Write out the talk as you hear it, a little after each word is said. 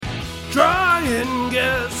try and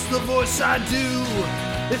guess the voice I do.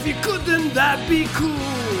 If you could, then that'd be cool.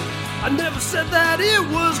 I never said that it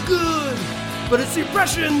was good, but it's the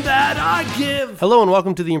impression that I give. Hello and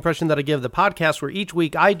welcome to The Impression That I Give, the podcast where each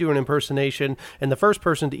week I do an impersonation, and the first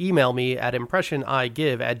person to email me at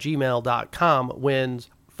impressionigive@gmail.com wins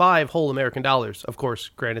 5 whole American dollars. Of course,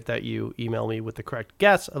 granted that you email me with the correct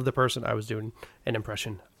guess of the person I was doing an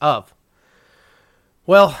impression of.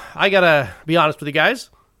 Well, I gotta be honest with you guys.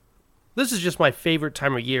 This is just my favorite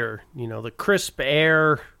time of year. You know, the crisp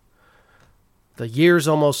air, the year's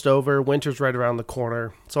almost over, winter's right around the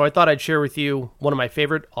corner. So I thought I'd share with you one of my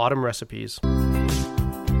favorite autumn recipes.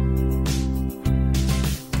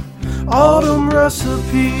 Autumn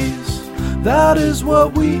recipes, that is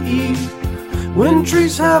what we eat. When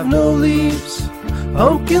trees have no leaves,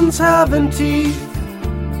 pumpkins haven't teeth.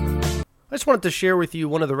 I just wanted to share with you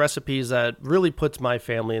one of the recipes that really puts my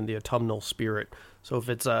family in the autumnal spirit. So if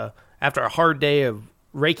it's after a hard day of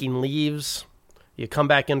raking leaves, you come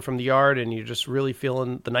back in from the yard and you're just really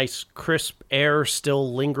feeling the nice crisp air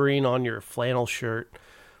still lingering on your flannel shirt.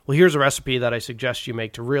 Well, here's a recipe that I suggest you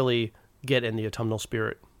make to really get in the autumnal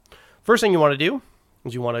spirit. First thing you want to do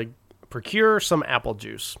is you want to procure some apple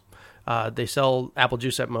juice. They sell apple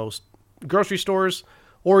juice at most grocery stores,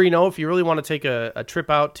 or, if you really want to take a trip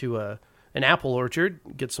out to an apple orchard,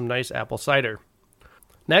 get some nice apple cider.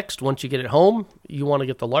 Next, once you get it home, you want to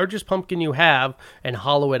get the largest pumpkin you have and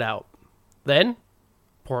hollow it out. Then,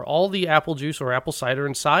 pour all the apple juice or apple cider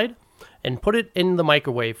inside and put it in the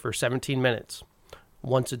microwave for 17 minutes.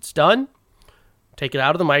 Once it's done, take it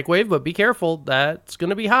out of the microwave, but be careful that it's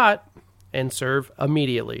going to be hot, and serve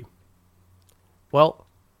immediately. Well,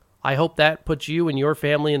 I hope that puts you and your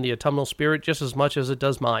family in the autumnal spirit just as much as it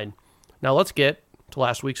does mine. Now let's get to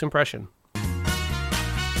last week's impression.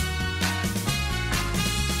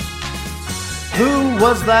 Who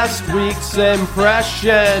was last week's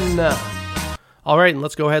impression? All right, and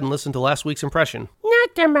let's go ahead and listen to last week's impression.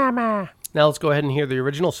 Not the mama. Now let's go ahead and hear the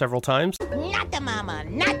original several times. Not the mama,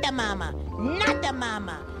 not the mama, not the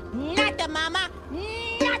mama, not the mama,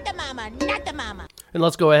 not the mama, not the mama. And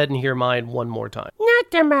let's go ahead and hear mine one more time. Not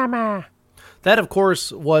the mama. That, of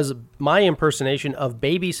course, was my impersonation of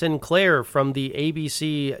Baby Sinclair from the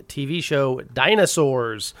ABC TV show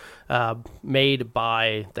Dinosaurs, made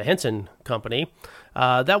by the Henson Company.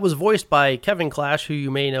 That was voiced by Kevin Clash, who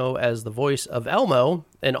you may know as the voice of Elmo,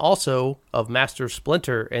 and also of Master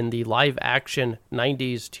Splinter in the live-action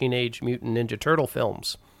 90s Teenage Mutant Ninja Turtle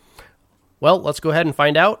films. Well, let's go ahead and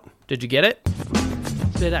find out. Did you get it?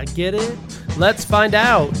 Did I get it? Let's find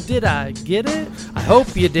out. Did I get it? I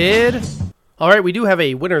hope you did. All right, we do have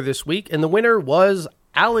a winner this week, and the winner was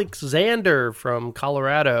Alexander from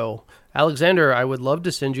Colorado. Alexander, I would love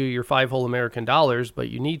to send you your 5 whole American dollars, but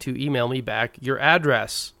you need to email me back your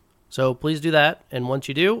address. So please do that, and once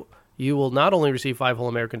you do, you will not only receive 5 whole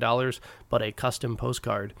American dollars, but a custom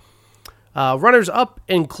postcard. Runners-up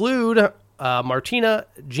include Martina,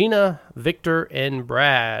 Gina, Victor, and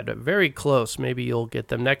Brad. Very close. Maybe you'll get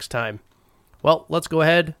them next time. Well, let's go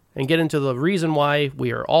ahead and get into the reason why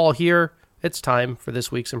we are all here. It's time for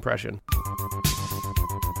this week's impression.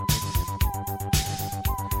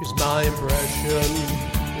 It's my impression.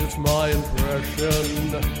 It's my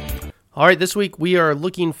impression. All right, this week we are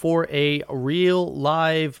looking for a real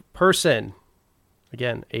live person.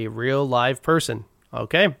 Again, a real live person.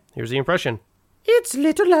 Okay, here's the impression. It's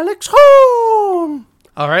little Alex home.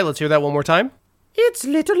 All right, let's hear that one more time. It's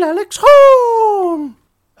little Alex home.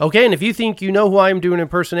 Okay, and if you think you know who I'm doing an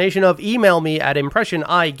impersonation of, email me at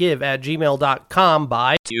impressionigive@gmail.com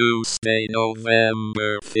by Tuesday,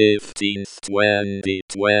 November 15th,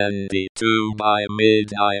 2022 by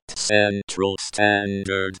midnight Central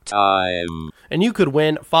Standard Time. And you could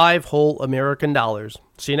win 5 whole American dollars.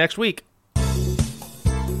 See you next week.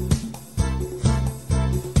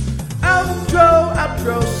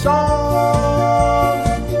 Outro song.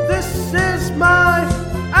 This is my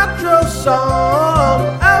outro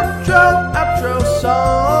song. Outro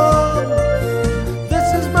song.